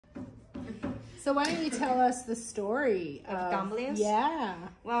So why don't you tell us the story of dumplings? Yeah.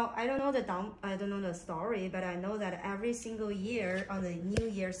 Well, I don't know the story, but I know that every single year on the New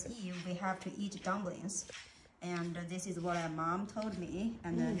Year's Eve we have to eat dumplings, and this is what my mom told me.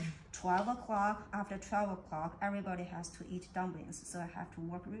 And then 12 o'clock, after 12 o'clock, everybody has to eat dumplings. So I have to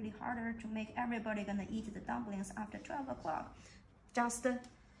work really harder to make everybody gonna eat the dumplings after 12 o'clock. Just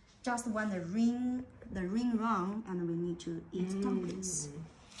when the ring rung, and we need to eat dumplings.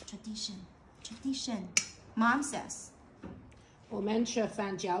 Tradition. Mom says. 我们吃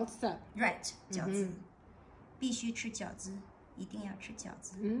饭饺子。Right， 饺子，必须吃饺子，一定要吃饺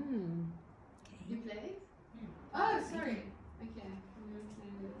子。Okay. You play? Oh, sorry. Okay.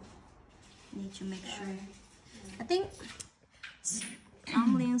 Need to make sure. I think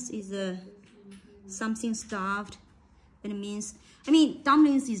dumplings is something stuffed. It means,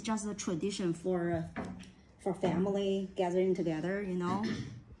 dumplings is just a tradition for family gathering together, you know.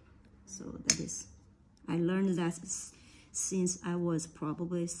 So that is, I learned that since I was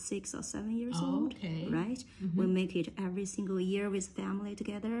probably 6 or 7 years old, okay. Right? We make it every single year with family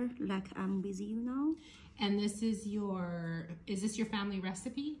together, like I'm with you now. And this is this your family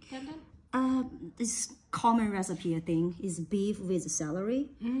recipe, Kendall? This common recipe, I think, is beef with celery,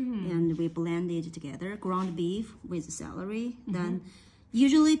 and we blend it together, ground beef with celery. Then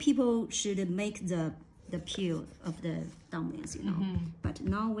usually people should make the peel of the dumplings, you know. But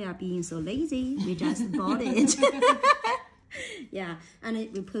now we are being so lazy, we just bought it. Yeah, and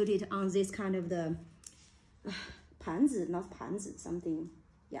we put it on this kind of the 盘子, not 盘子, something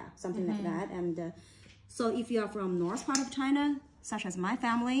like that. And so if you are from north part of China, such as my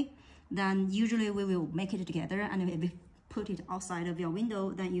family, then usually we will make it together, and if we put it outside of your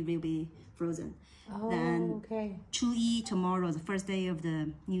window, then it will be frozen. Then okay. 初一, tomorrow, the first day of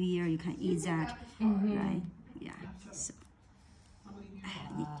the New Year, you can eat that, right? Yeah. So,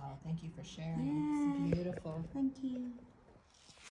 Wow, thank you for sharing. Yeah. It's beautiful. Thank you.